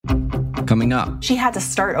Coming up, she had to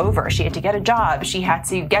start over. She had to get a job. She had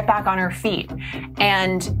to get back on her feet.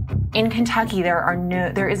 And in Kentucky,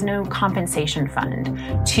 there is no compensation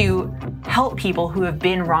fund to help people who have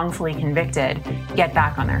been wrongfully convicted get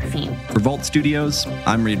back on their feet. For Vault Studios,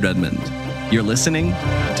 I'm Reed Redmond. You're listening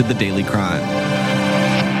to The Daily Crime.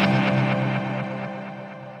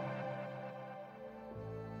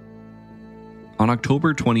 On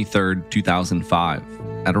October 23rd, 2005,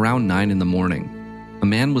 at around 9 in the morning, a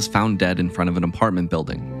man was found dead in front of an apartment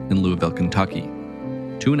building in Louisville, Kentucky.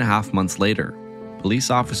 2.5 months later, police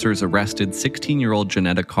officers arrested 16-year-old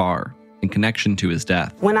Janetta Carr in connection to his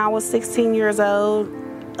death. When I was 16 years old,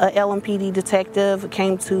 a LMPD detective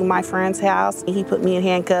came to my friend's house. He put me in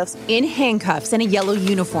handcuffs. In handcuffs and a yellow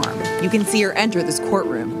uniform, you can see her enter this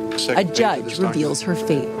courtroom. A judge reveals her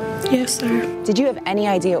fate. Yes, sir. Did you have any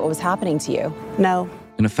idea what was happening to you? No.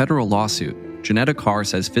 In a federal lawsuit, Janetta Carr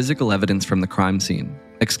says physical evidence from the crime scene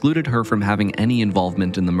excluded her from having any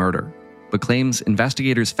involvement in the murder, but claims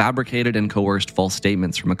investigators fabricated and coerced false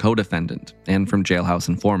statements from a co-defendant and from jailhouse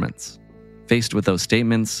informants. Faced with those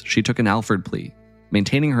statements, she took an Alford plea,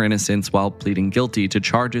 maintaining her innocence while pleading guilty to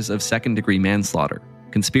charges of second-degree manslaughter,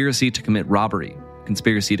 conspiracy to commit robbery,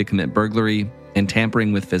 conspiracy to commit burglary, and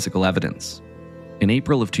tampering with physical evidence. In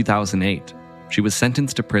April of 2008, she was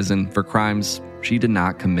sentenced to prison for crimes she did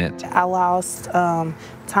not commit. I lost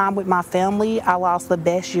time with my family. I lost the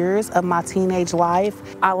best years of my teenage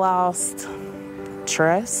life. I lost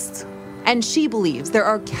trust. And she believes there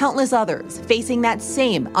are countless others facing that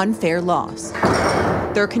same unfair loss.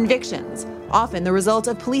 Their convictions, often the result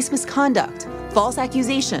of police misconduct, false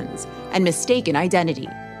accusations, and mistaken identity.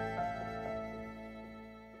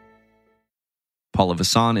 Paula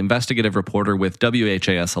Vasson, investigative reporter with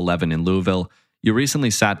WHAS 11 in Louisville. You recently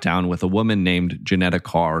sat down with a woman named Janetta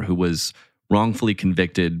Carr who was wrongfully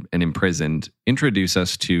convicted and imprisoned. Introduce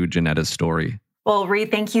us to Janetta's story. Well, Reed,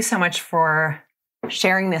 thank you so much for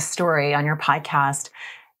sharing this story on your podcast.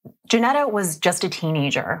 Janetta was just a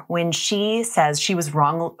teenager when she says she was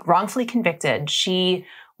wrongfully convicted. She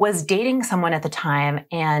was dating someone at the time,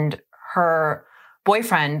 and her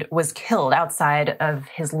boyfriend was killed outside of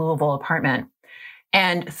his Louisville apartment.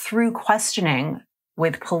 And through questioning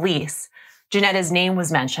with police, Janetta's name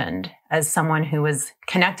was mentioned as someone who was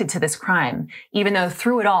connected to this crime, even though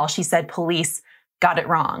through it all, she said police got it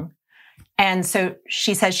wrong. And so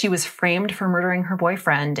she says she was framed for murdering her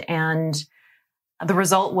boyfriend, and the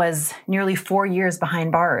result was nearly 4 years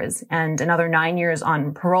behind bars and another 9 years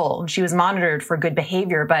on parole. She was monitored for good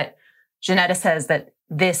behavior, but Janetta says that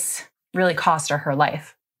this really cost her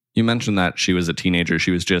life. You mentioned that she was a teenager.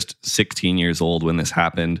 She was just 16 years old when this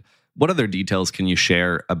happened. What other details can you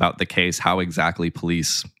share about the case, how exactly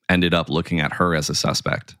police ended up looking at her as a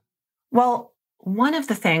suspect? Well, one of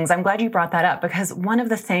the things, I'm glad you brought that up, because one of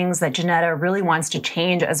the things that Janetta really wants to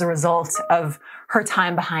change as a result of her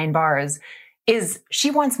time behind bars is she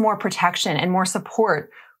wants more protection and more support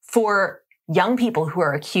for young people who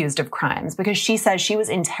are accused of crimes, because she says she was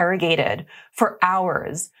interrogated for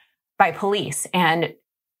hours by police and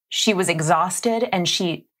she was exhausted and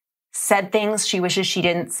she said things she wishes she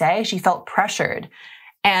didn't say. She felt pressured.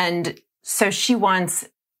 And so she wants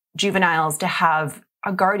juveniles to have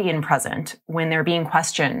a guardian present when they're being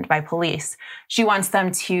questioned by police. She wants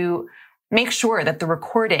them to make sure that the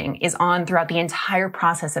recording is on throughout the entire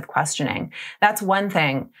process of questioning. That's one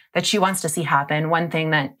thing that she wants to see happen. One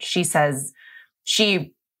thing that she says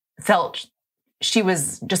she felt she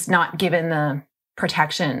was just not given the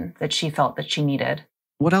protection that she felt that she needed.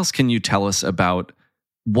 What else can you tell us about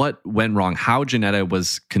what went wrong, how Janetta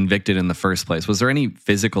was convicted in the first place? Was there any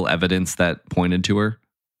physical evidence that pointed to her?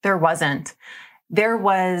 There wasn't.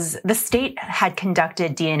 The state had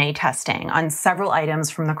conducted DNA testing on several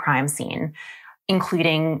items from the crime scene,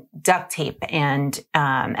 including duct tape and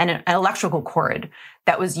an electrical cord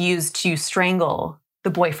that was used to strangle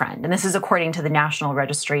the boyfriend. And this is according to the National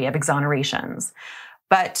Registry of Exonerations.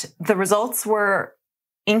 But the results were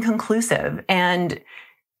inconclusive, and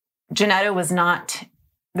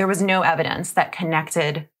there was no evidence that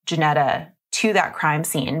connected Janetta to that crime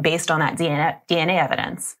scene based on that DNA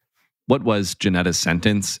evidence. What was Janetta's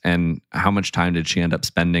sentence, and how much time did she end up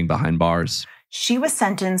spending behind bars? She was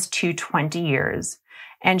sentenced to 20 years,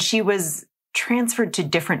 and she was transferred to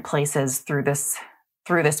different places through this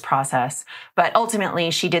process. But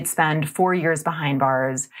ultimately, she did spend 4 years behind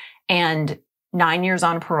bars and 9 years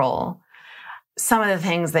on parole. Some of the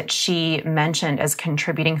things that she mentioned as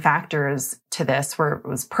contributing factors to this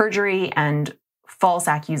was perjury and false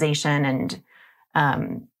accusation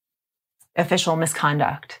and official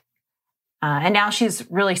misconduct. And now she's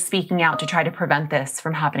really speaking out to try to prevent this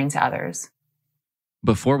from happening to others.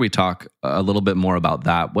 Before we talk a little bit more about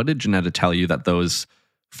that, what did Janetta tell you that those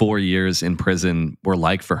 4 years in prison were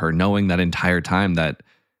like for her, knowing that entire time that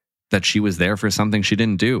she was there for something she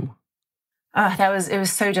didn't do? It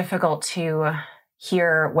was so difficult to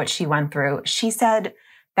hear what she went through. She said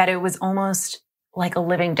that it was almost like a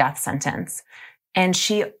living death sentence. And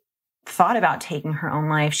she thought about taking her own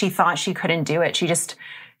life. She thought she couldn't do it.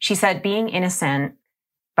 She said being innocent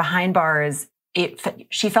behind bars,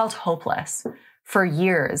 she felt hopeless for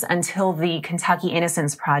years until the Kentucky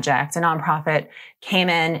Innocence Project, a nonprofit, came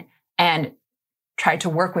in and tried to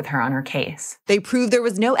work with her on her case. They proved there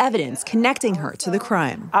was no evidence connecting her to the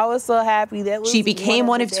crime. I was so happy that she became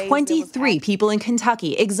one of 23 people in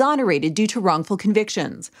Kentucky exonerated due to wrongful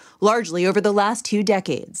convictions, largely over the last 2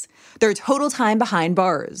 decades. Their total time behind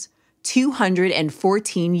bars,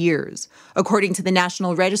 214 years, according to the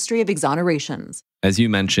National Registry of Exonerations. As you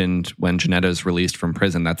mentioned, when Janetta is released from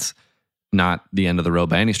prison, that's not the end of the road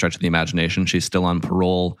by any stretch of the imagination. She's still on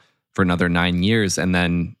parole for another 9 years, and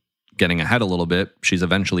then getting ahead a little bit, she's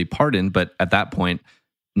eventually pardoned, but at that point,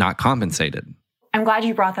 not compensated. I'm glad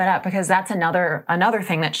you brought that up because that's another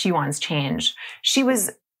thing that she wants changed. She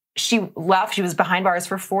left, she was behind bars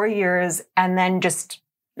for 4 years and then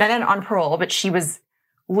on parole, but she was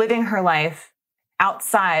living her life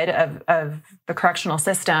outside of the correctional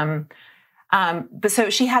system. But so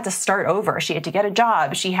she had to start over. She had to get a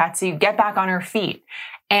job. She had to get back on her feet.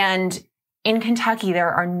 And in Kentucky,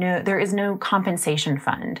 there is no compensation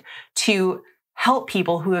fund to help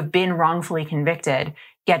people who have been wrongfully convicted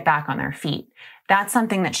get back on their feet. That's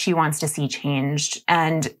something that she wants to see changed.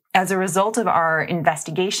 And as a result of our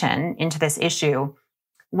investigation into this issue,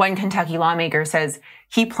 one Kentucky lawmaker says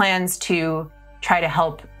he plans to try to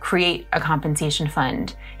help create a compensation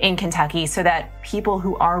fund in Kentucky so that people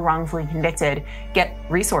who are wrongfully convicted get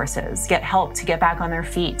resources, get help to get back on their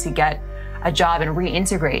feet, to get a job and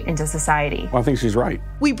reintegrate into society. Well, I think she's right.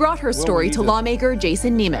 We brought her story to lawmaker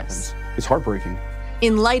Jason Nemes. It's heartbreaking.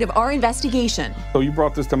 In light of our investigation, so you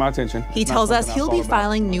brought this to my attention. He tells us he'll be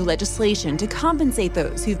filing new legislation to compensate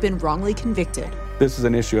those who've been wrongly convicted. This is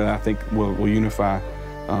an issue that I think will unify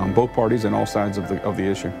both parties and all sides of the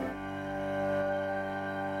issue.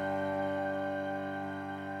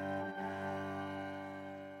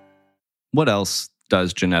 What else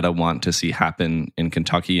does Janetta want to see happen in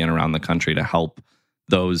Kentucky and around the country to help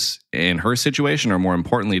those in her situation, or more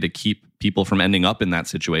importantly, to keep people from ending up in that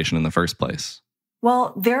situation in the first place?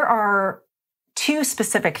 Well, there are 2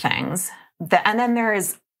 specific things, and then there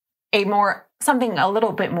is something a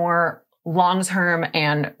little bit more long-term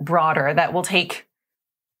and broader that will take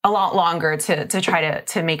a lot longer to try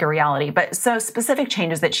to make a reality. But so specific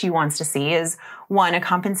changes that she wants to see is 1, a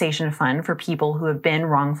compensation fund for people who have been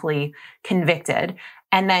wrongfully convicted.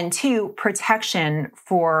 And then 2, protection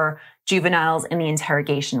for juveniles in the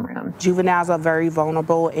interrogation room. Juveniles are very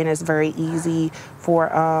vulnerable, and it's very easy for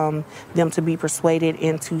them to be persuaded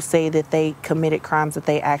into say that they committed crimes that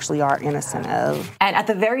they actually are innocent of. And at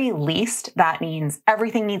the very least, that means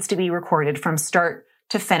everything needs to be recorded from start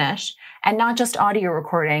to finish, and not just audio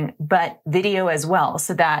recording, but video as well,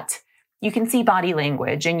 so that you can see body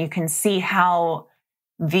language and you can see how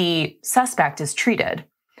the suspect is treated.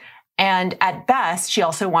 And at best, she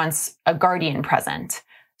also wants a guardian present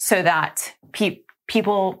so that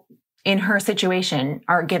people in her situation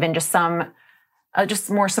are given just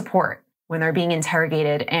more support when they're being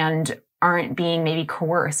interrogated and aren't being maybe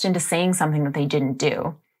coerced into saying something that they didn't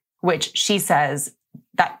do, which she says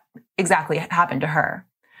that exactly happened to her.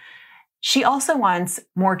 She also wants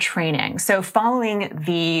more training. So following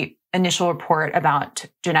the initial report about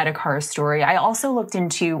Janetta Carr's story, I also looked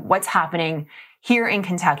into what's happening here in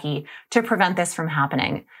Kentucky to prevent this from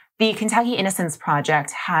happening. The Kentucky Innocence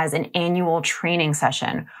Project has an annual training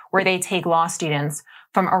session where they take law students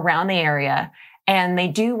from around the area and they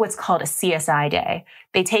do what's called a CSI day.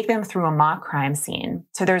 They take them through a mock crime scene.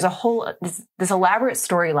 So there's this elaborate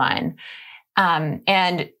storyline,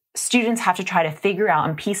 and students have to try to figure out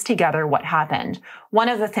and piece together what happened. One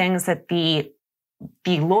of the things that the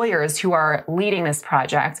lawyers who are leading this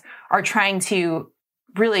project are trying to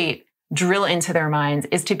really drill into their minds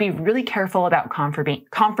is to be really careful about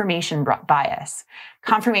confirmation bias.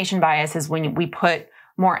 Confirmation bias is when we put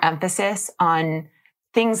more emphasis on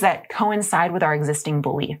things that coincide with our existing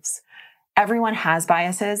beliefs. Everyone has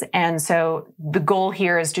biases, and so the goal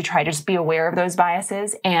here is to try to just be aware of those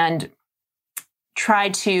biases and try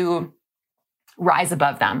to rise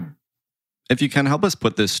above them. If you can help us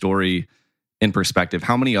put this story in perspective,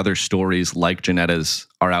 how many other stories like Janetta's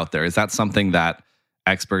are out there? Is that something that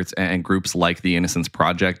experts and groups like the Innocence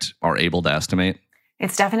Project are able to estimate?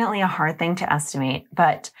 It's definitely a hard thing to estimate,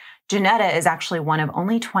 but Janetta is actually one of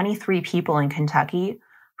only 23 people in Kentucky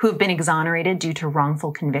who have been exonerated due to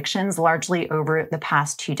wrongful convictions, largely over the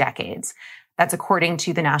past 2 decades. That's according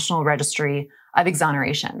to the National Registry of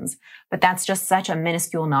Exonerations. But that's just such a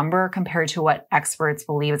minuscule number compared to what experts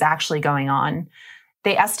believe is actually going on.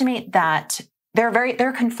 They estimate that there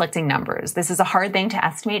are conflicting numbers. This is a hard thing to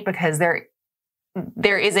estimate because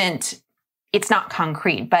it's not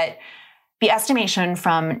concrete, but the estimation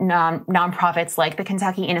from nonprofits like the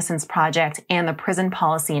Kentucky Innocence Project and the Prison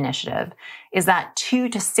Policy Initiative is that 2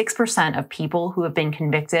 to 6% of people who have been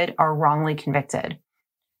convicted are wrongly convicted.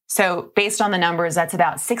 So based on the numbers, that's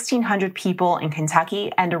about 1,600 people in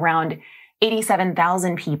Kentucky and around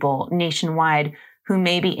 87,000 people nationwide who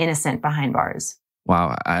may be innocent behind bars.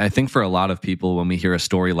 Wow. I think for a lot of people, when we hear a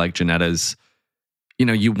story like Janetta's,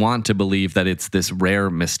 you want to believe that it's this rare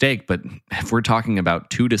mistake, but if we're talking about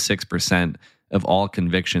 2 to 6% of all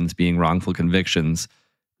convictions being wrongful convictions,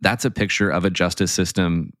 that's a picture of a justice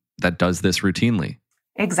system that does this routinely.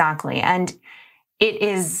 Exactly. And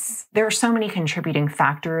there are so many contributing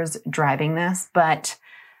factors driving this, but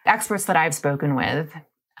experts that I've spoken with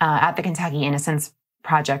at the Kentucky Innocence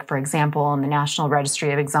Project, for example, and the National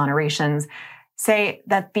Registry of Exonerations, say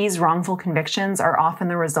that these wrongful convictions are often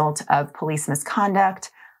the result of police misconduct,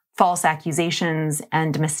 false accusations,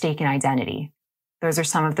 and mistaken identity. Those are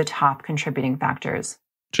some of the top contributing factors.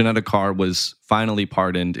 Janetta Carr was finally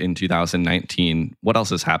pardoned in 2019. What else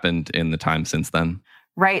has happened in the time since then?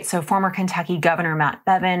 Right. So former Kentucky Governor Matt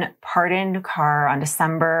Bevin pardoned Carr on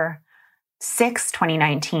December 6,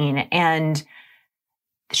 2019. And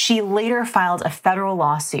she later filed a federal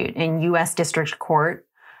lawsuit in U.S. District Court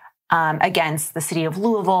against the city of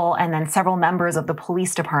Louisville and then several members of the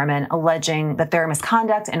police department, alleging that their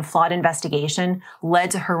misconduct and flawed investigation led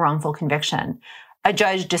to her wrongful conviction. A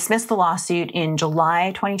judge dismissed the lawsuit in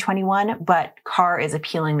July 2021, but Carr is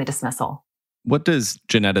appealing the dismissal. What does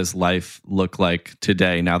Janetta's life look like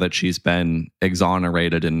today now that she's been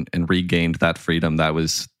exonerated and regained that freedom that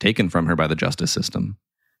was taken from her by the justice system?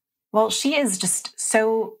 Well, she is just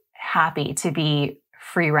so happy to be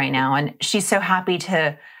free right now, and she's so happy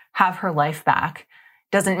to have her life back.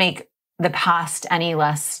 Doesn't make the past any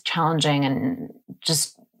less challenging and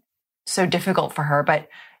just so difficult for her. But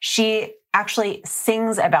she actually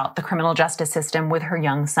sings about the criminal justice system with her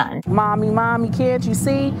young son. Mommy, can't you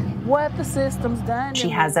see what the system's done? She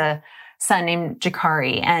has a son named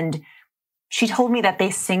Jakari, and she told me that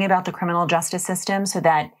they sing about the criminal justice system so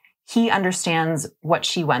that he understands what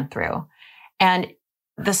she went through. And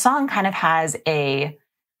the song kind of has a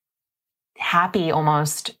happy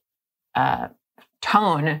almost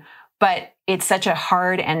tone, but it's such a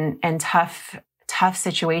hard and tough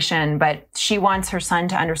situation. But she wants her son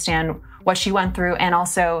to understand what she went through and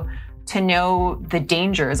also to know the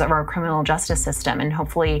dangers of our criminal justice system and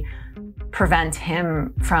hopefully prevent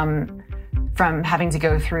him from having to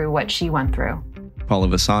go through what she went through. Paula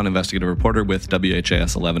Vasson, investigative reporter with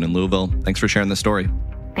WHAS 11 in Louisville. Thanks for sharing the story.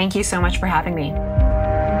 Thank you so much for having me.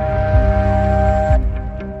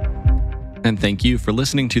 And thank you for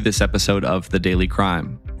listening to this episode of The Daily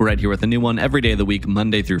Crime. We're right here with a new one every day of the week,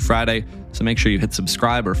 Monday through Friday, so make sure you hit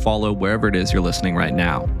subscribe or follow wherever it is you're listening right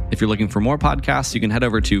now. If you're looking for more podcasts, you can head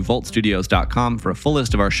over to voltstudios.com for a full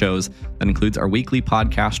list of our shows that includes our weekly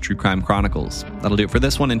podcast, True Crime Chronicles. That'll do it for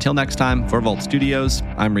this one. Until next time, for Volt Studios,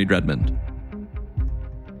 I'm Reed Redmond.